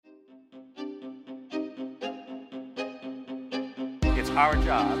It's our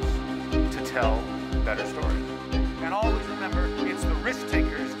jobs to tell better stories. And always remember, it's the risk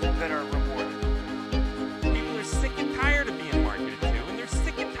takers that are rewarded. People are sick and tired of being marketed to, and they're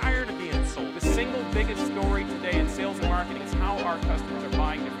sick and tired of being sold. The single biggest story today in sales and marketing is how our customers are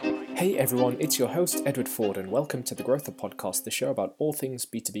buying differently. Hey everyone, it's your host Edward Ford, and welcome to the Growth Podcast, the show about all things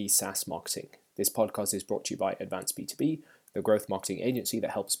B2B SaaS marketing. This podcast is brought to you by Advanced B2B, the growth marketing agency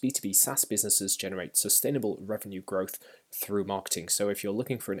that helps B2B SaaS businesses generate sustainable revenue growth through marketing. So if you're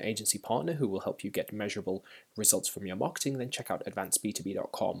looking for an agency partner who will help you get measurable results from your marketing, then check out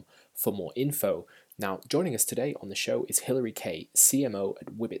advancedb2b.com for more info. Now, joining us today on the show is Hilary Kay, CMO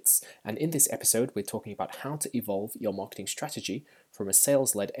at Wibbitz. And in this episode, we're talking about how to evolve your marketing strategy from a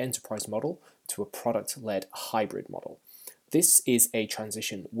sales-led enterprise model to a product-led hybrid model. This is a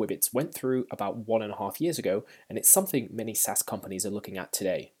transition Wibbitz went through about 1.5 years ago, and it's something many SaaS companies are looking at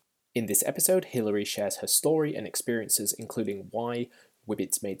today. In this episode, Hilary shares her story and experiences, including why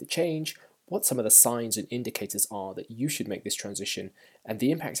Wibbitz made the change, what some of the signs and indicators are that you should make this transition, and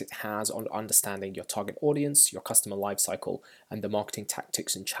the impact it has on understanding your target audience, your customer lifecycle, and the marketing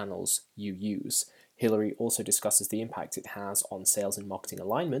tactics and channels you use. Hilary also discusses the impact it has on sales and marketing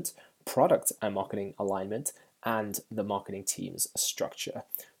alignment, product and marketing alignment, and the marketing team's structure.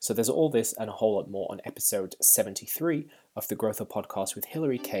 So there's all this and a whole lot more on episode 73 of the Growth Podcast with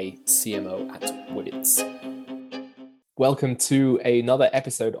Hilary Kay, CMO at Wibbitz. Welcome to another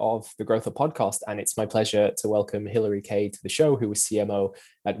episode of the Growth Podcast, and it's my pleasure to welcome Hilary Kay to the show, who is CMO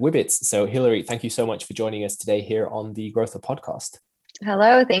at Wibbitz. So Hilary, thank you so much for joining us today here on the Growth Podcast.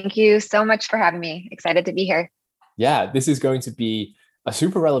 Hello, thank you so much for having me. Excited to be here. Yeah, this is going to be a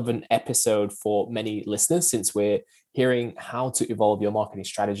super relevant episode for many listeners, since we're hearing how to evolve your marketing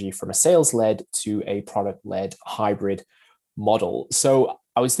strategy from a sales-led to a product-led hybrid model. So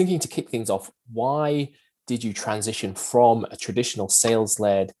I was thinking, to kick things off, why did you transition from a traditional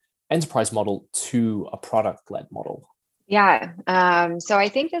sales-led enterprise model to a product-led model? Yeah, so I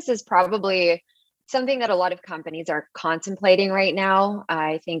think this is probably something that a lot of companies are contemplating right now.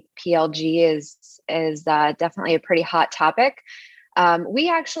 I think PLG is definitely a pretty hot topic. We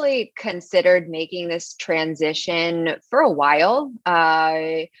actually considered making this transition for a while.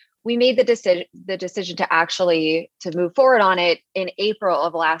 We made the decision to move forward on it in April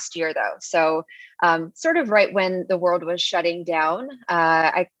of last year, though. So sort of right when the world was shutting down,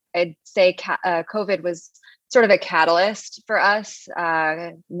 I'd say COVID was sort of a catalyst for us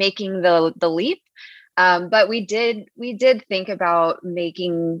making the leap. But we did think about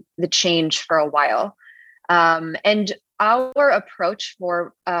making the change for a while. And our approach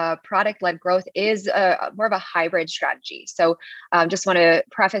for product-led growth is more of a hybrid strategy. So just want to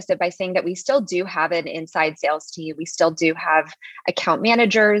preface it by saying that we still do have an inside sales team. We still do have account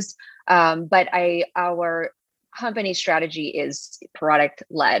managers, but our company strategy is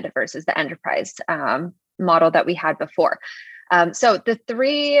product-led versus the enterprise model that we had before. So I'd say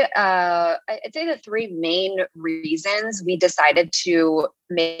the three main reasons we decided to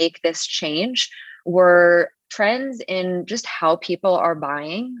make this change were trends in just how people are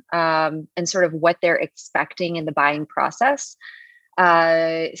buying and sort of what they're expecting in the buying process.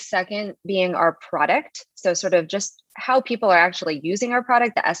 Second, being our product. So sort of just how people are actually using our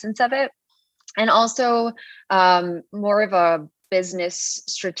product, the essence of it. And also more of a business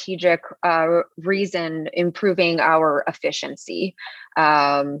strategic reason, improving our efficiency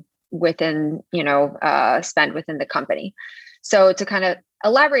within, spend within the company. So to kind of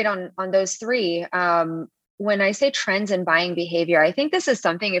elaborate on those three, when I say trends in buying behavior, I think this is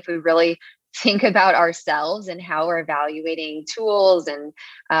something, if we really think about ourselves and how we're evaluating tools and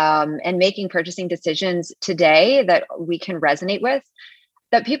making purchasing decisions today, that we can resonate with,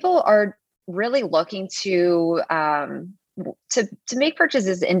 that people are really looking to make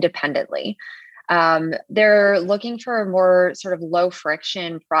purchases independently. They're looking for a more sort of low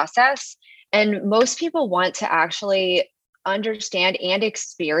friction process, and most people want to actually understand and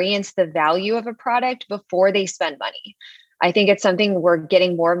experience the value of a product before they spend money. I think it's something we're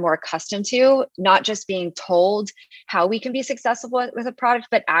getting more and more accustomed to, not just being told how we can be successful with a product,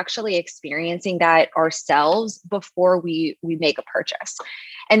 but actually experiencing that ourselves before we make a purchase.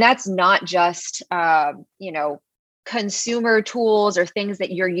 And that's not just, consumer tools or things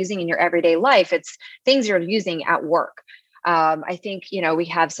that you're using in your everyday life. It's things you're using at work. I think, we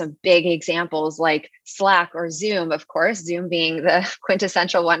have some big examples like Slack or Zoom, of course, Zoom being the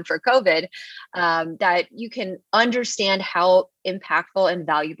quintessential one for COVID, that you can understand how impactful and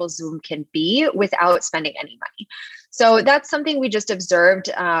valuable Zoom can be without spending any money. So that's something we just observed,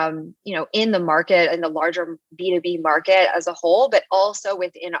 in the market, in the larger B2B market as a whole, but also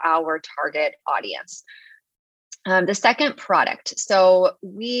within our target audience. The second, product. So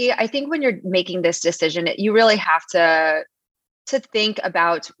I think when you're making this decision, you really have to think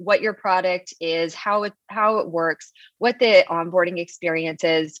about what your product is, how it works, what the onboarding experience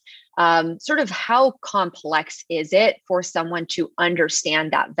is, sort of how complex is it for someone to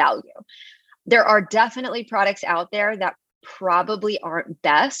understand that value. There are definitely products out there that probably aren't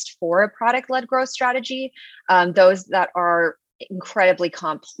best for a product-led growth strategy. Those that are incredibly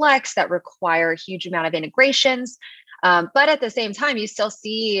complex, that require a huge amount of integrations. But at the same time, you still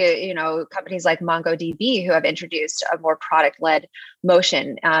see, companies like MongoDB who have introduced a more product-led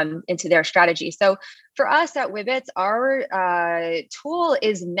motion into their strategy. So for us at Wibbitz, our tool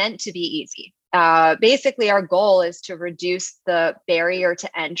is meant to be easy. Basically, our goal is to reduce the barrier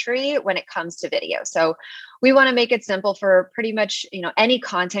to entry when it comes to video. So we want to make it simple for pretty much, any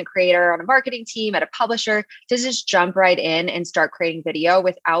content creator on a marketing team, at a publisher, to just jump right in and start creating video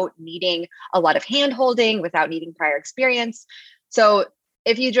without needing a lot of hand-holding, without needing prior experience. So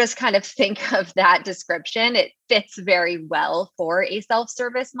if you just kind of think of that description, it fits very well for a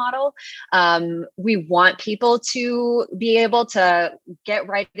self-service model. We want people to be able to get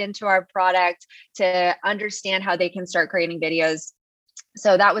right into our product, to understand how they can start creating videos.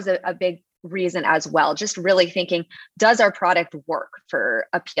 So that was a big reason as well. Just really thinking, does our product work for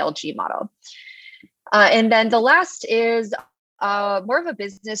a PLG model? And then the last is more of a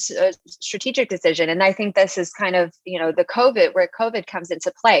business strategic decision. And I think this is kind of, the COVID comes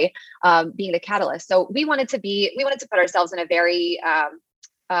into play, being the catalyst. So we wanted to put ourselves in a very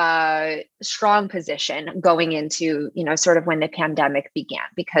strong position going into, sort of when the pandemic began,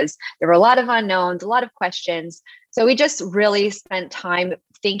 because there were a lot of unknowns, a lot of questions. So we just really spent time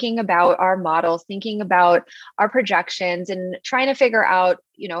thinking about our model, thinking about our projections, and trying to figure out,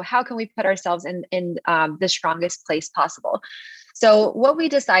 how can we put ourselves in the strongest place possible. So what we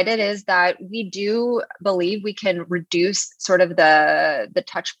decided is that we do believe we can reduce sort of the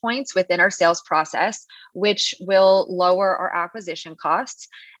touch points within our sales process, which will lower our acquisition costs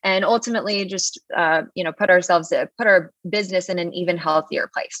and ultimately just, put our business in an even healthier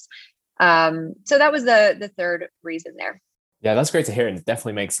place. So that was the third reason there. Yeah, that's great to hear. And it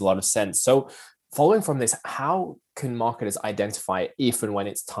definitely makes a lot of sense. So following from this, how can marketers identify if and when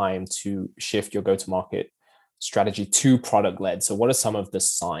it's time to shift your go-to-market strategy to product-led? So what are some of the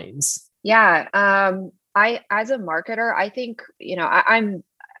signs? Yeah, as a marketer, I think, I'm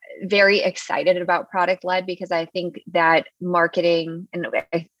very excited about product-led, because I think that marketing, and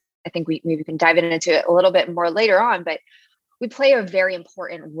I think we can dive into it a little bit more later on, but we play a very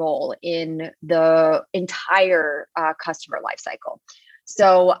important role in the entire customer lifecycle.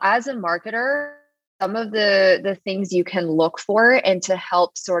 So as a marketer, some of the things you can look for and to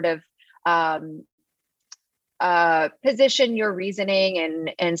help sort of position your reasoning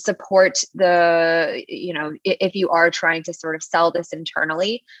and support if you are trying to sort of sell this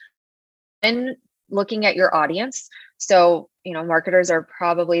internally, and looking at your audience. So, marketers are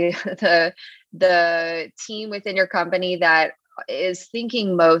probably the team within your company that is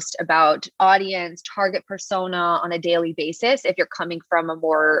thinking most about audience, target persona on a daily basis, if you're coming from a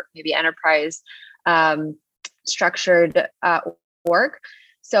more maybe enterprise structured org.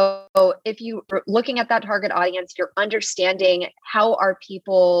 So if you are looking at that target audience, you're understanding how are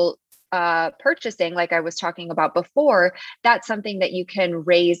people purchasing, like I was talking about before, that's something that you can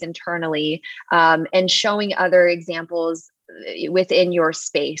raise internally, and showing other examples within your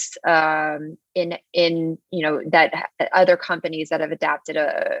space, in that other companies that have adapted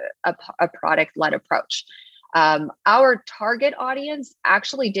a product-led approach. Our target audience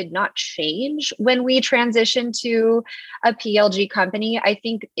actually did not change when we transitioned to a PLG company. I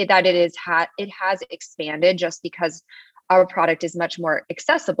think that it has expanded just because our product is much more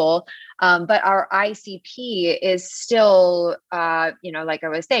accessible, but our ICP is still, like I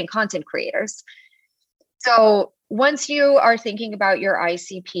was saying, content creators. So once you are thinking about your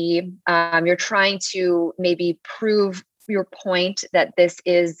ICP, you're trying to maybe prove your point that this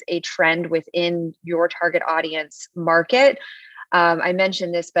is a trend within your target audience market. I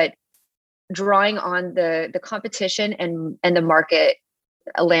mentioned this, but drawing on the competition and the market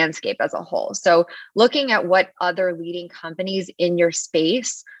landscape as a whole. So looking at what other leading companies in your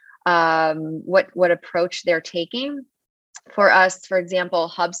space, what approach they're taking. For us, for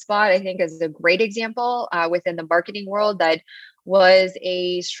example, HubSpot, I think, is a great example within the marketing world that was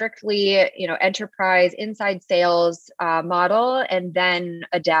a strictly, enterprise inside sales model, and then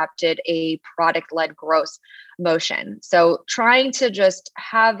adapted a product-led growth motion. So trying to just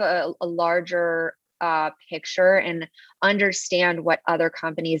have a larger picture and understand what other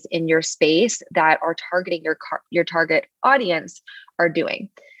companies in your space that are targeting your target audience are doing.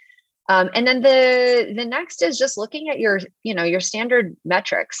 And then the next is just looking at your standard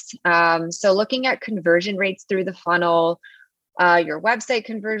metrics. So looking at conversion rates through the funnel, your website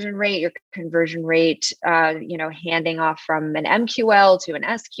conversion rate, your conversion rate, handing off from an MQL to an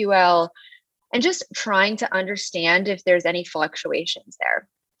SQL, and just trying to understand if there's any fluctuations there.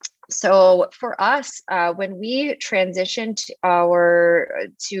 So for us, when we transitioned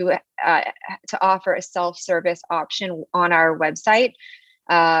to offer a self-service option on our website,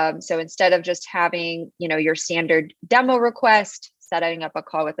 so instead of just having your standard demo request, setting up a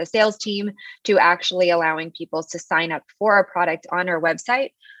call with the sales team, to actually allowing people to sign up for our product on our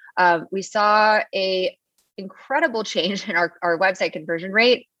website, we saw a incredible change in our website conversion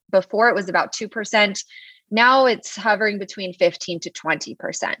rate. Before it was about 2%. Now it's hovering between 15 to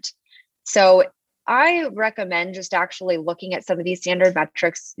 20%. So I recommend just actually looking at some of these standard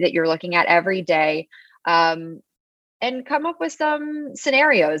metrics that you're looking at every day, and come up with some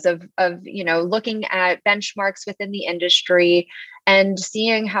scenarios of looking at benchmarks within the industry and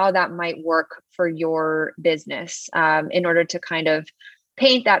seeing how that might work for your business, in order to kind of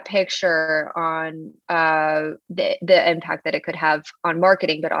paint that picture on the impact that it could have on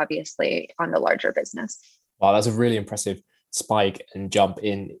marketing, but obviously on the larger business. Wow, that's a really impressive spike and jump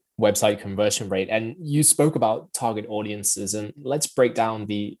in website conversion rate. And you spoke about target audiences, and let's break down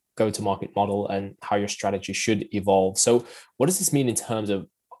the go-to-market model and how your strategy should evolve. So what does this mean in terms of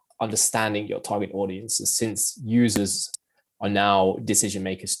understanding your target audiences, since users are now decision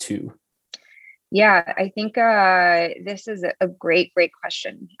makers too? Yeah, I think this is a great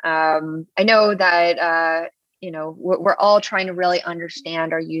question. I know that we're all trying to really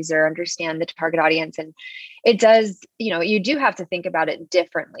understand our user, understand the target audience, and it does. You do have to think about it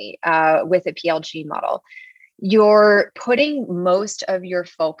differently with a PLG model. You're putting most of your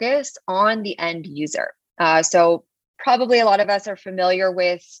focus on the end user. So probably a lot of us are familiar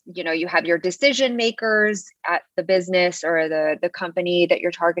with, you have your decision makers at the business or the company that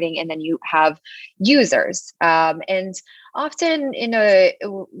you're targeting, and then you have users. And often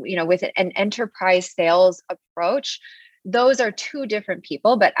with an enterprise sales approach, those are two different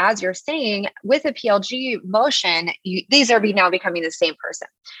people. But as you're saying, with a PLG motion, these are now becoming the same person.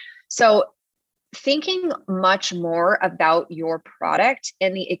 So thinking much more about your product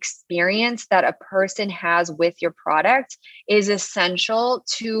and the experience that a person has with your product is essential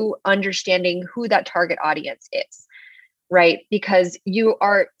to understanding who that target audience is, right? Because you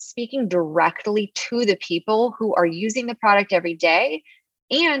are speaking directly to the people who are using the product every day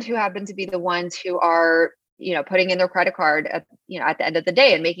and who happen to be the ones who are, putting in their credit card at the end of the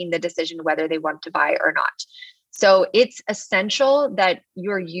day and making the decision whether they want to buy or not. So it's essential that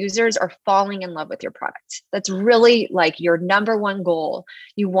your users are falling in love with your product. That's really like your number one goal.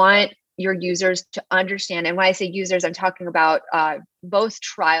 You want your users to understand. And when I say users, I'm talking about both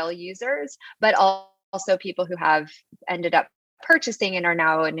trial users, but also people who have ended up purchasing and are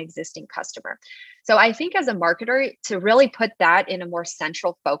now an existing customer. So I think as a marketer, to really put that in a more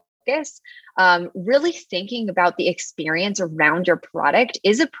central focus, really thinking about the experience around your product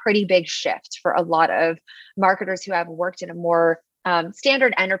is a pretty big shift for a lot of marketers who have worked in a more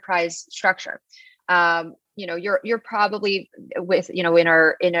standard enterprise structure. You're probably with, in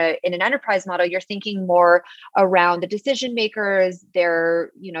an enterprise model, you're thinking more around the decision makers,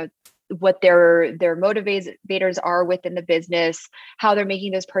 what their motivators are within the business, how they're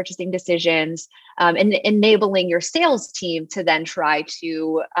making those purchasing decisions, and enabling your sales team to then try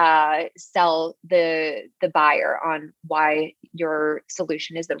to sell the buyer on why your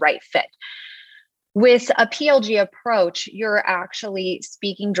solution is the right fit. With a PLG approach, you're actually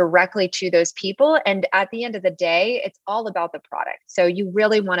speaking directly to those people. And at the end of the day, it's all about the product. So you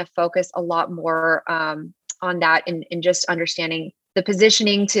really want to focus a lot more on that and just understanding the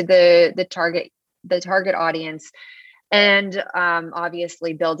positioning to the target audience, and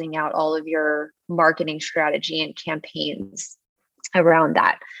obviously building out all of your marketing strategy and campaigns around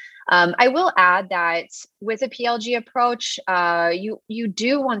that. I will add that with a PLG approach, you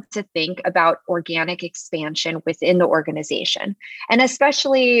do want to think about organic expansion within the organization. And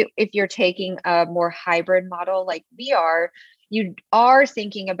especially if you're taking a more hybrid model like we are, you are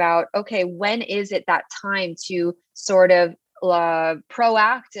thinking about, okay, when is it that time to sort of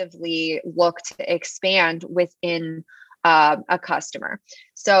proactively look to expand within a customer.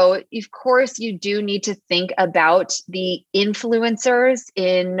 So of course you do need to think about the influencers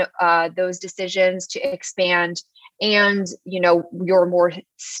in those decisions to expand, and your more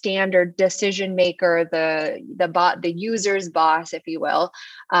standard decision maker, the user's boss, if you will,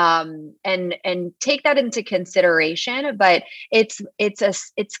 and take that into consideration. But it's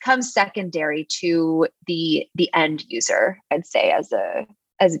comes secondary to the end user, I'd say, as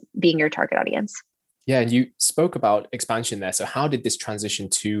as being your target audience. Yeah, and you spoke about expansion there. So how did this transition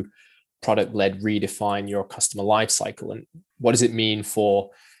to product-led redefine your customer lifecycle, and what does it mean for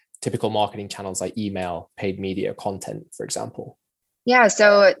typical marketing channels like email, paid media, content, for example? Yeah,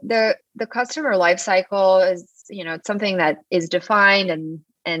 so the customer lifecycle is, it's something that is defined,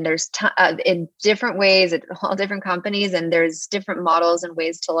 and there's in different ways at all different companies, and there's different models and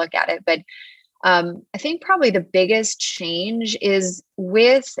ways to look at it. But I think probably the biggest change is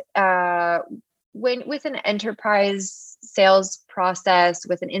with an enterprise sales process,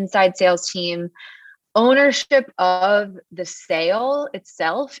 with an inside sales team, ownership of the sale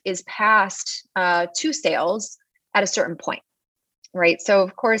itself is passed to sales at a certain point, right? So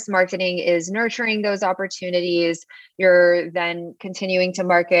of course, marketing is nurturing those opportunities. You're then continuing to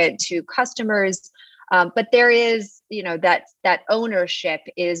market to customers, but there is, that ownership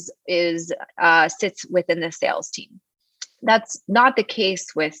is sits within the sales team. That's not the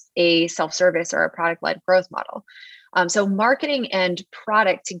case with a self-service or a product-led growth model. So marketing and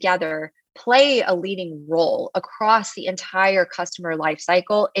product together play a leading role across the entire customer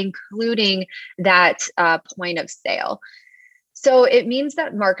lifecycle, including that point of sale. So it means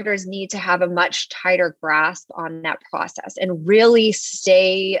that marketers need to have a much tighter grasp on that process and really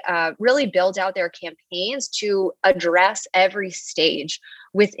really build out their campaigns to address every stage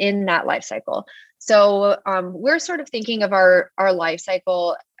within that lifecycle. So we're sort of thinking of our life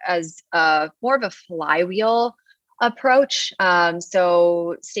cycle as more of a flywheel approach.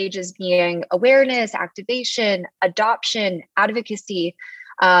 So stages being awareness, activation, adoption, advocacy.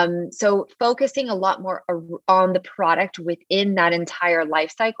 So focusing a lot more on the product within that entire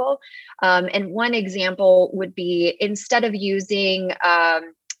life cycle. And one example would be, instead of using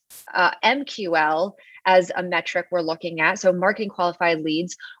MQL as a metric we're looking at, so marketing qualified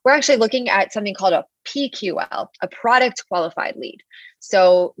leads, we're actually looking at something called a PQL, a product qualified lead.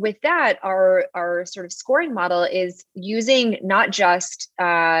 So with that, our sort of scoring model is using not just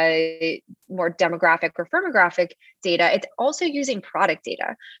more demographic or firmographic data, it's also using product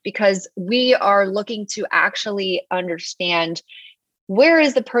data, because we are looking to actually understand where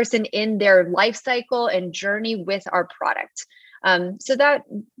is the person in their life cycle and journey with our product. So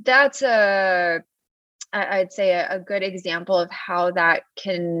that's I'd say a good example of how that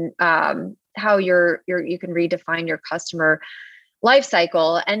can how you can redefine your customer life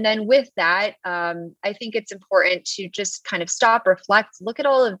cycle. And then with that, I think it's important to just kind of stop, reflect, look at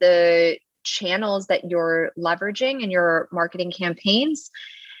all of the channels that you're leveraging in your marketing campaigns,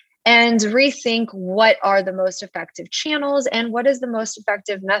 and rethink what are the most effective channels and what is the most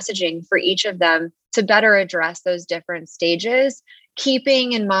effective messaging for each of them to better address those different stages,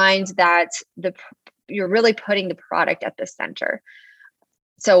 keeping in mind that you're really putting the product at the center.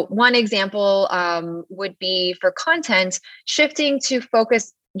 So one example would be for content, shifting to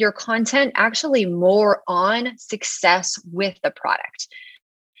focus your content actually more on success with the product.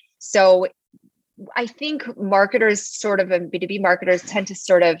 So I think marketers, sort of, and B2B marketers, tend to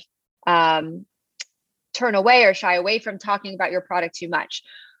sort of turn away or shy away from talking about your product too much.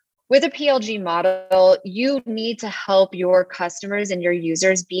 With a PLG model, you need to help your customers and your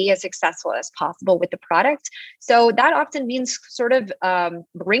users be as successful as possible with the product. So that often means sort of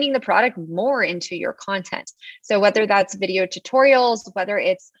bringing the product more into your content. So whether that's video tutorials, whether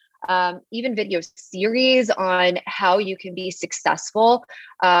it's even video series on how you can be successful,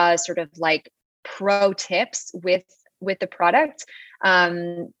 sort of like pro tips with the product.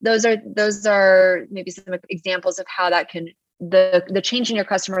 Those are maybe some examples of how that can, the change in your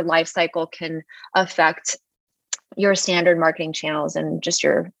customer life cycle can affect your standard marketing channels and just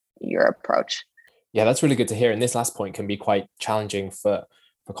your approach. Yeah, that's really good to hear. And this last point can be quite challenging for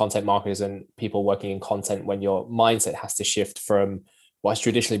content marketers and people working in content, when your mindset has to shift from what's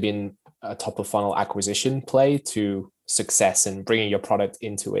traditionally been a top of funnel acquisition play to success and bringing your product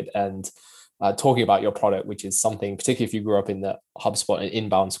into it, and talking about your product, which is something, particularly if you grew up in the HubSpot and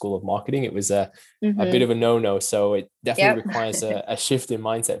inbound school of marketing, it was a bit of a no-no. So it definitely requires a shift in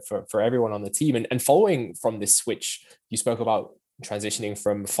mindset for everyone on the team. And following from this switch, you spoke about transitioning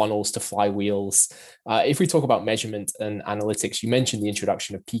from funnels to flywheels. If we talk about measurement and analytics, you mentioned the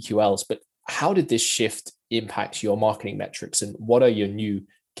introduction of PQLs, but how did this shift impact your marketing metrics, and what are your new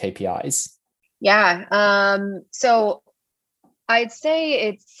KPIs? Yeah. So I'd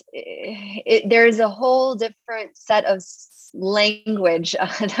say there's a whole different set of language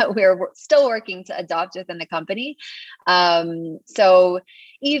that we're still working to adopt within the company. So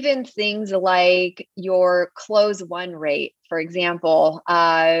even things like your close one rate, for example,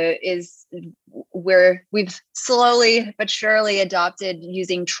 is where we've slowly but surely adopted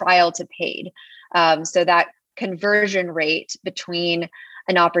using trial to paid. So that conversion rate between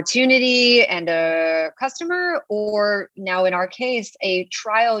an opportunity and a customer, or now in our case, a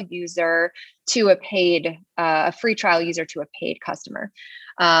trial user to a free trial user to a paid customer.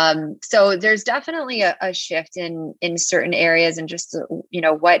 So there's definitely a shift in certain areas, and just,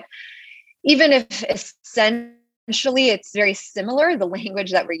 what, even if essentially it's very similar, the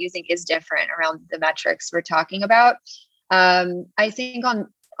language that we're using is different around the metrics we're talking about. I think on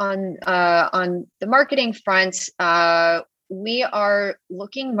the marketing front, we are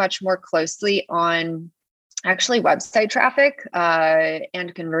looking much more closely on actually website traffic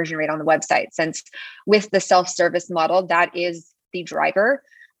and conversion rate on the website, since with the self-service model, that is the driver.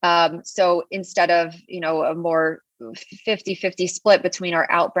 So instead of, a more 50-50 split between our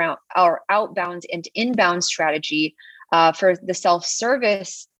outbound and inbound strategy for the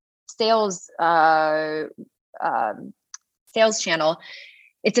self-service sales channel,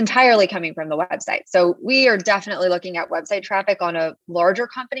 it's entirely coming from the website. So we are definitely looking at website traffic on a larger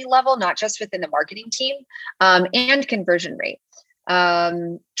company level, not just within the marketing team, and conversion rate.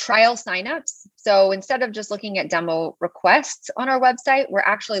 Trial signups. So instead of just looking at demo requests on our website, we're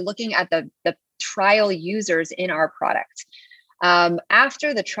actually looking at the trial users in our product.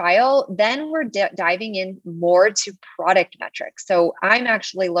 After the trial, then we're diving in more to product metrics. So I'm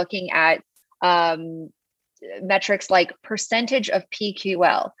actually looking at metrics like percentage of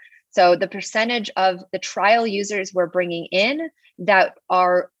PQL. So the percentage of the trial users we're bringing in that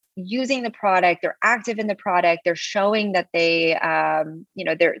are using the product, they're active in the product, they're showing that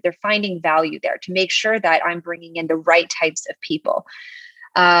they're finding value there, to make sure that I'm bringing in the right types of people.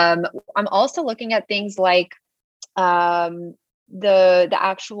 I'm also looking at things like the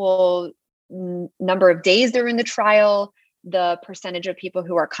actual number of days they're in the trial, the percentage of people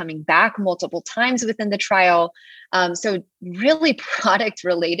who are coming back multiple times within the trial. So really product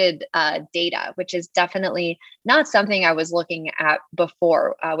related data, which is definitely not something I was looking at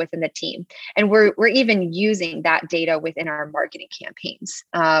before within the team. And we're even using that data within our marketing campaigns.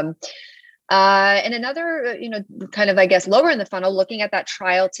 And another, kind of, I guess, lower in the funnel, looking at that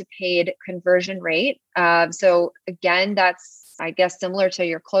trial to paid conversion rate. So again, that's, I guess, similar to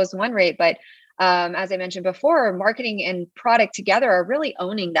your closed won rate, but as I mentioned before, marketing and product together are really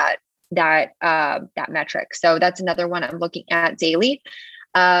owning that metric. So that's another one I'm looking at daily.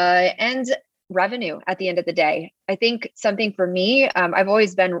 And revenue at the end of the day. I think something for me, I've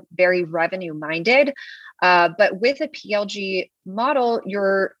always been very revenue minded, but with a PLG model,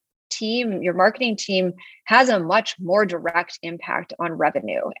 your marketing team has a much more direct impact on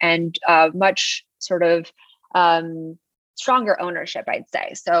revenue, and much sort of stronger ownership, I'd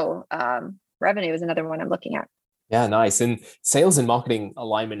say. So revenue is another one I'm looking at. Yeah, nice. And sales and marketing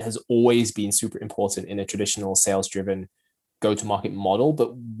alignment has always been super important in a traditional sales-driven go-to-market model.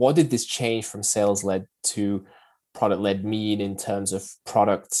 But what did this change from sales-led to product-led mean in terms of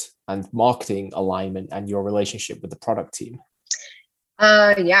product and marketing alignment and your relationship with the product team?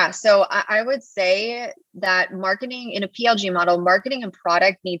 So I would say that marketing in a PLG model, marketing and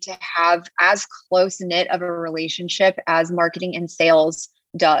product need to have as close-knit of a relationship as marketing and sales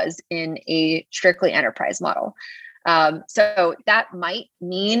does in a strictly enterprise model. So that might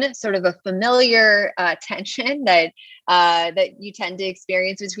mean sort of a familiar tension that you tend to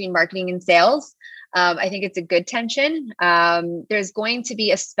experience between marketing and sales. I think it's a good tension. There's going to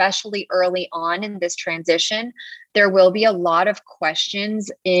be, especially early on in this transition, there will be a lot of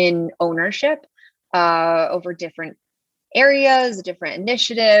questions in ownership over different areas, different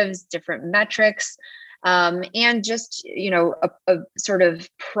initiatives, different metrics. And just, a sort of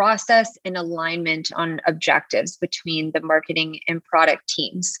process and alignment on objectives between the marketing and product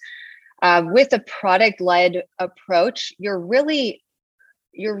teams. With a product-led approach, you're really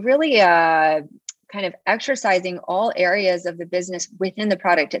kind of exercising all areas of the business within the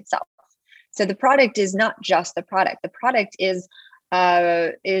product itself. So the product is not just the product. The product is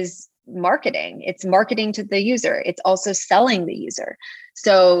marketing. It's marketing to the user. It's also selling the user.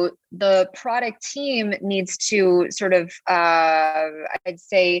 So the product team needs to sort of, I'd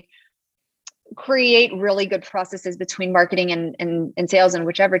say, create really good processes between marketing and sales, and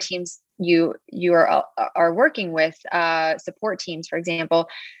whichever teams you are working with, support teams, for example,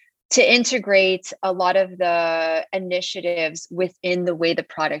 to integrate a lot of the initiatives within the way the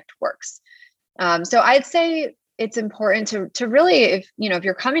product works. So I'd say it's important to really, if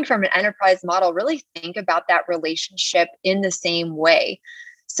you're coming from an enterprise model, really think about that relationship in the same way.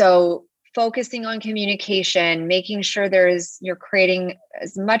 So focusing on communication, making sure you're creating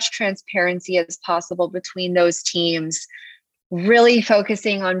as much transparency as possible between those teams, really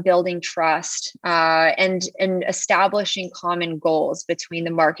focusing on building trust and establishing common goals between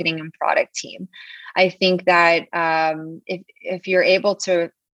the marketing and product team. I think that if you're able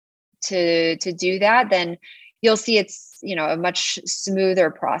to do that, then you'll see it's, a much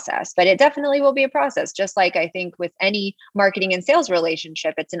smoother process. But it definitely will be a process, just like I think with any marketing and sales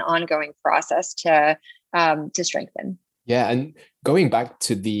relationship, it's an ongoing process to strengthen. Yeah, and going back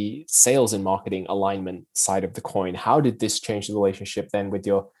to the sales and marketing alignment side of the coin, how did this change the relationship then with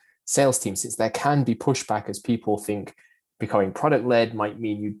your sales team? Since there can be pushback as people think becoming product-led might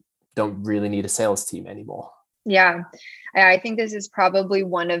mean you don't really need a sales team anymore. Yeah, I think this is probably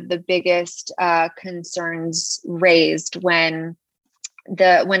one of the biggest concerns raised when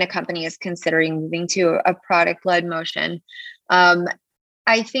a company is considering moving to a product-led motion.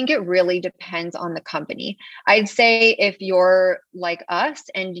 I think it really depends on the company. I'd say if you're like us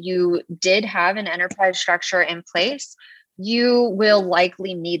and you did have an enterprise structure in place, you will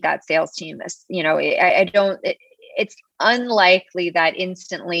likely need that sales team. It's unlikely that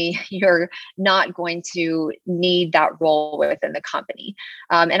instantly you're not going to need that role within the company.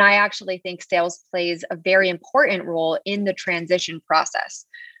 And I actually think sales plays a very important role in the transition process.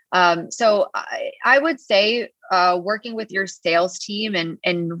 So I would say working with your sales team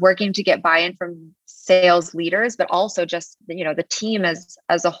and working to get buy-in from sales leaders, but also just, the team as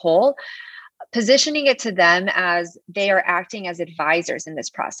a whole, positioning it to them as they are acting as advisors in this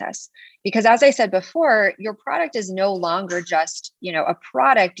process. Because as I said before, your product is no longer just, a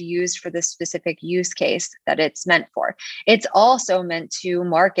product used for the specific use case that it's meant for. It's also meant to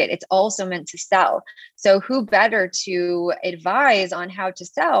market. It's also meant to sell. So who better to advise on how to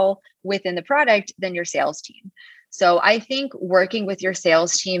sell within the product than your sales team? So I think working with your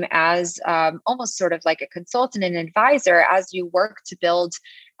sales team as almost sort of like a consultant and advisor as you work to build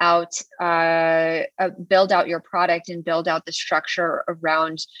out your product and build out the structure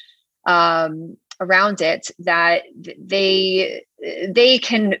around it, that they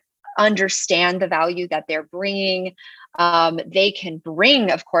can understand the value that they're bringing. They can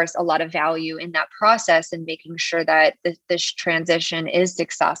bring, of course, a lot of value in that process and making sure that this transition is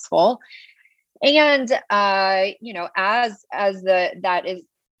successful. And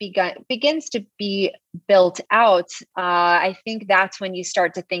begins to be built out, I think that's when you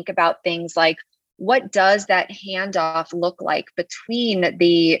start to think about things like, what does that handoff look like between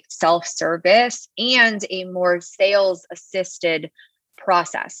the self-service and a more sales-assisted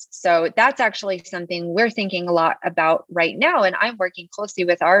process? So that's actually something we're thinking a lot about right now. And I'm working closely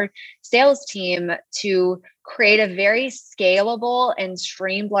with our sales team to create a very scalable and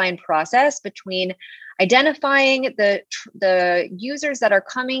streamlined process between identifying the users that are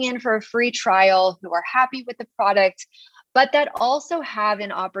coming in for a free trial who are happy with the product, but that also have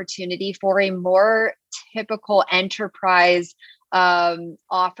an opportunity for a more typical enterprise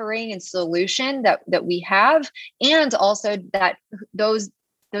offering and solution that we have, and also that those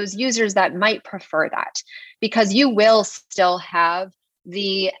users that might prefer that, because you will still have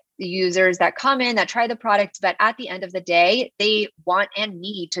the users that come in that try the product, but at the end of the day, they want and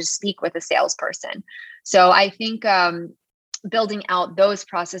need to speak with a salesperson. So I think building out those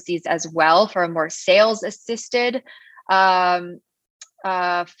processes as well for a more sales assisted funnel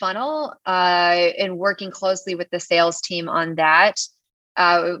and working closely with the sales team on that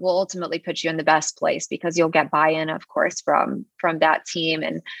will ultimately put you in the best place, because you'll get buy-in, of course, from that team.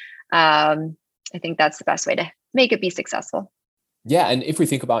 And I think that's the best way to make it be successful. Yeah. And if we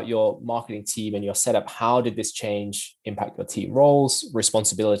think about your marketing team and your setup, how did this change impact your team roles,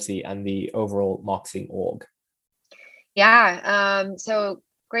 responsibility, and the overall marketing org? Yeah. So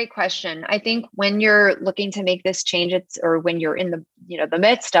great question. I think when you're looking to make this change, or when you're in the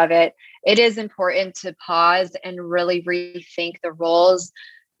midst of it, it is important to pause and really rethink the roles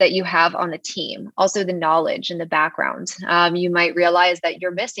that you have on the team. Also the knowledge and the background. You might realize that you're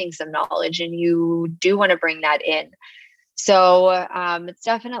missing some knowledge and you do want to bring that in. So it's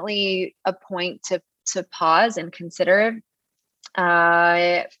definitely a point to pause and consider.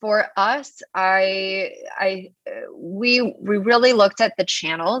 For us, we really looked at the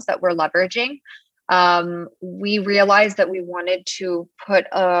channels that we're leveraging. We realized that we wanted to put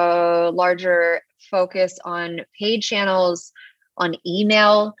a larger focus on paid channels, on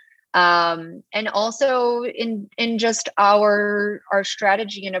email, and also in just our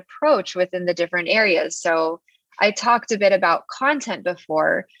strategy and approach within the different areas. So I talked a bit about content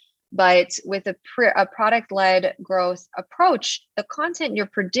before, but with a product-led growth approach, the content you're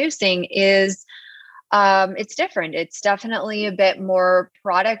producing is it's different. It's definitely a bit more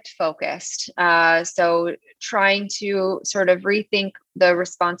product focused. So trying to sort of rethink the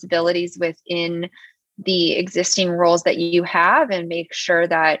responsibilities within the existing roles that you have and make sure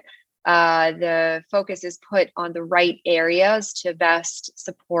that the focus is put on the right areas to best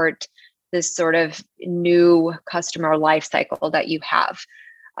support this sort of new customer life cycle that you have.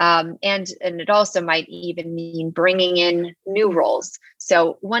 And it also might even mean bringing in new roles.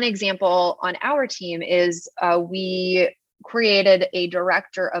 So one example on our team is we created a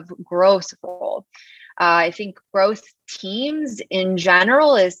director of growth role. I think growth teams in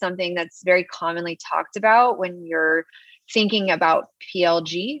general is something that's very commonly talked about when you're thinking about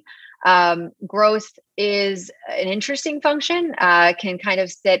PLG. Growth is an interesting function, can kind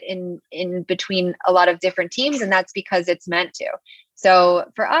of sit in between a lot of different teams, and that's because it's meant to. So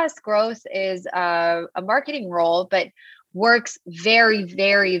for us, growth is a marketing role, but works very,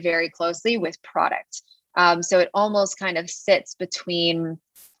 very, very closely with product. So it almost kind of sits between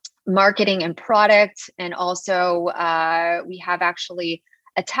marketing and product. And also we have actually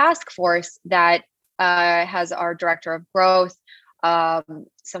a task force that has our director of growth,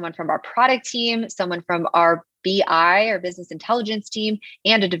 someone from our product team, someone from our BI or business intelligence team,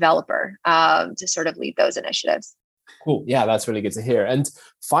 and a developer to sort of lead those initiatives. Cool. Yeah, that's really good to hear. And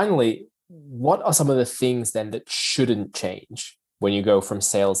finally, what are some of the things then that shouldn't change when you go from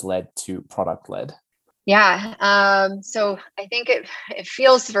sales-led to product-led? Yeah. So I think it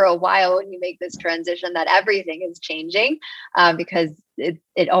feels for a while when you make this transition that everything is changing, because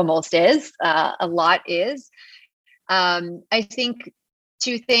it almost is. A lot is. I think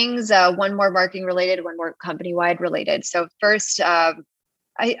two things, one more marketing related, one more company-wide related. So first,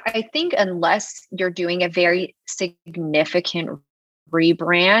 I think unless you're doing a very significant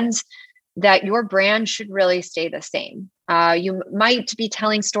rebrand, that your brand should really stay the same. You might be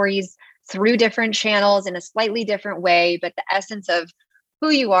telling stories through different channels in a slightly different way, but the essence of who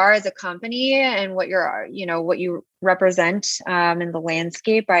you are as a company and what what you represent in the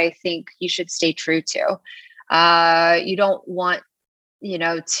landscape, I think you should stay true to. You don't want,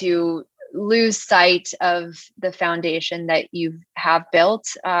 to lose sight of the foundation that you have built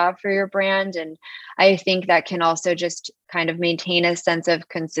for your brand. And I think that can also just kind of maintain a sense of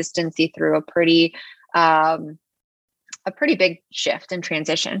consistency through a pretty big shift and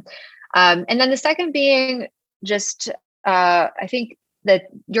transition. And then the second being just, I think that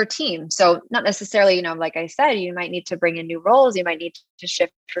your team. So not necessarily, like I said, you might need to bring in new roles, you might need to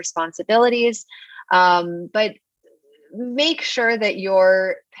shift responsibilities, but make sure that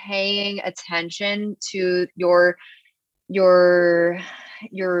you're paying attention to your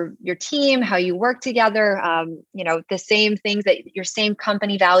team, how you work together, the same things that your same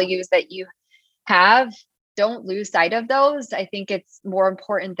company values that you have. Don't lose sight of those. I think it's more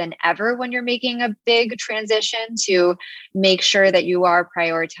important than ever when you're making a big transition to make sure that you are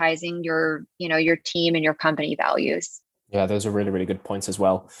prioritizing your team and your company values. Yeah, those are really, really good points as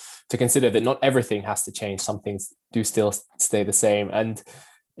well. To consider that not everything has to change. Some things do still stay the same. And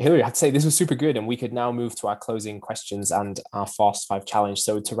Hilary, I have to say this was super good. And we could now move to our closing questions and our Fast 5 challenge.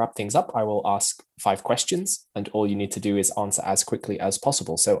 So to wrap things up, I will ask 5 questions and all you need to do is answer as quickly as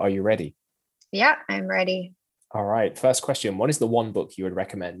possible. So are you ready? Yeah, I'm ready. All right. First question. What is the one book you would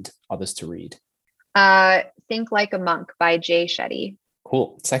recommend others to read? Think Like a Monk by Jay Shetty.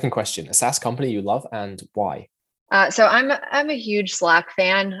 Cool. Second question. A SaaS company you love and why? So I'm a huge Slack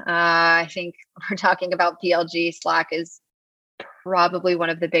fan. I think we're talking about PLG. Slack is probably one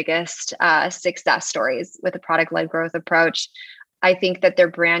of the biggest success stories with a product-led growth approach. I think that their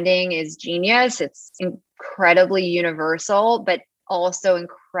branding is genius. It's incredibly universal, but also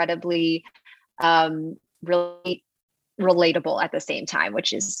incredibly really relatable at the same time,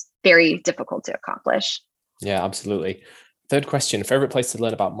 which is very difficult to accomplish. Yeah, absolutely. Third question. Favorite place to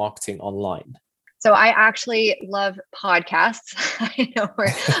learn about marketing online? So I actually love podcasts. I know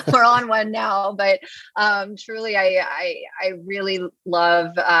we're on one now, but truly, I really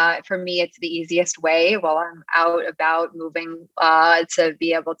love. For me, it's the easiest way while I'm out about moving to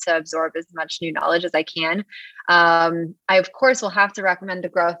be able to absorb as much new knowledge as I can. I of course will have to recommend the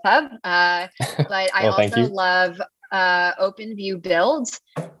Growth Hub, but I also love OpenView Build.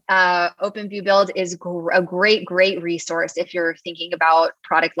 OpenView Build is a great resource if you're thinking about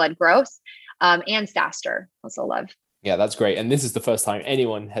product-led growth. And SaaStr also love. Yeah, that's great. And this is the first time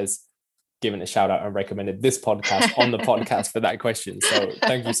anyone has given a shout out and recommended this podcast on the podcast for that question. So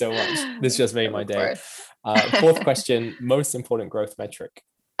thank you so much. This just made my day. Fourth question, most important growth metric.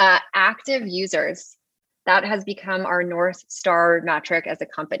 Active users. That has become our North Star metric as a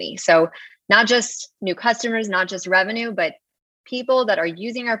company. So not just new customers, not just revenue, but people that are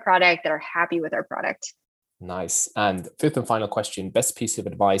using our product, that are happy with our product. Nice. And fifth and final question, best piece of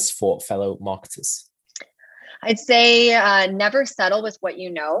advice for fellow marketers? I'd say never settle with what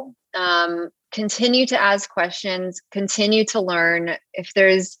you know. Continue to ask questions, continue to learn. If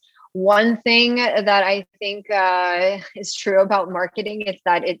there's One thing that I think is true about marketing is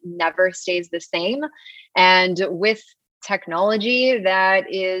that it never stays the same. And with technology,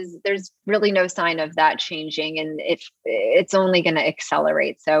 there's really no sign of that changing, and it's only going to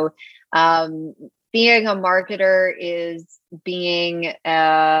accelerate. So being a marketer is being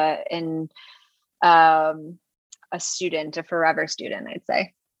a student, a forever student, I'd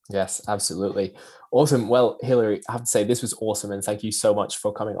say. Yes, absolutely. Awesome. Well, Hilary, I have to say this was awesome. And thank you so much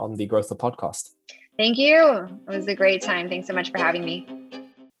for coming on the Growth podcast. Thank you. It was a great time. Thanks so much for having me.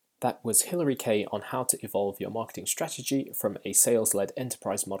 That was Hilary Kay on how to evolve your marketing strategy from a sales-led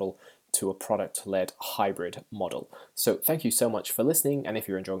enterprise model to a product-led hybrid model. So thank you so much for listening. And if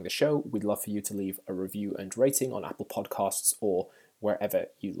you're enjoying the show, we'd love for you to leave a review and rating on Apple Podcasts or wherever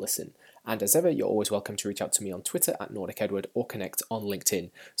you listen. And as ever, you're always welcome to reach out to me on Twitter at NordicEdward or connect on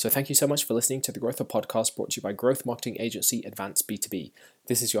LinkedIn. So thank you so much for listening to the Growth Podcast, brought to you by growth marketing agency Advanced B2B.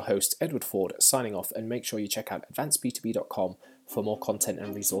 This is your host, Edward Ford, signing off, and make sure you check out advancedb2b.com for more content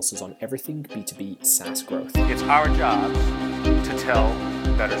and resources on everything B2B SaaS growth. It's our job to tell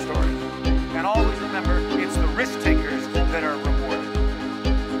better stories. And always remember, it's the risk takers that are rewarded.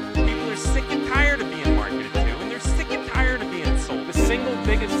 People are sick and tired of being marketed to, and they're sick and tired of being sold. The single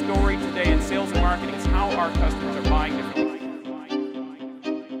biggest story today in sales and marketing is how our customers are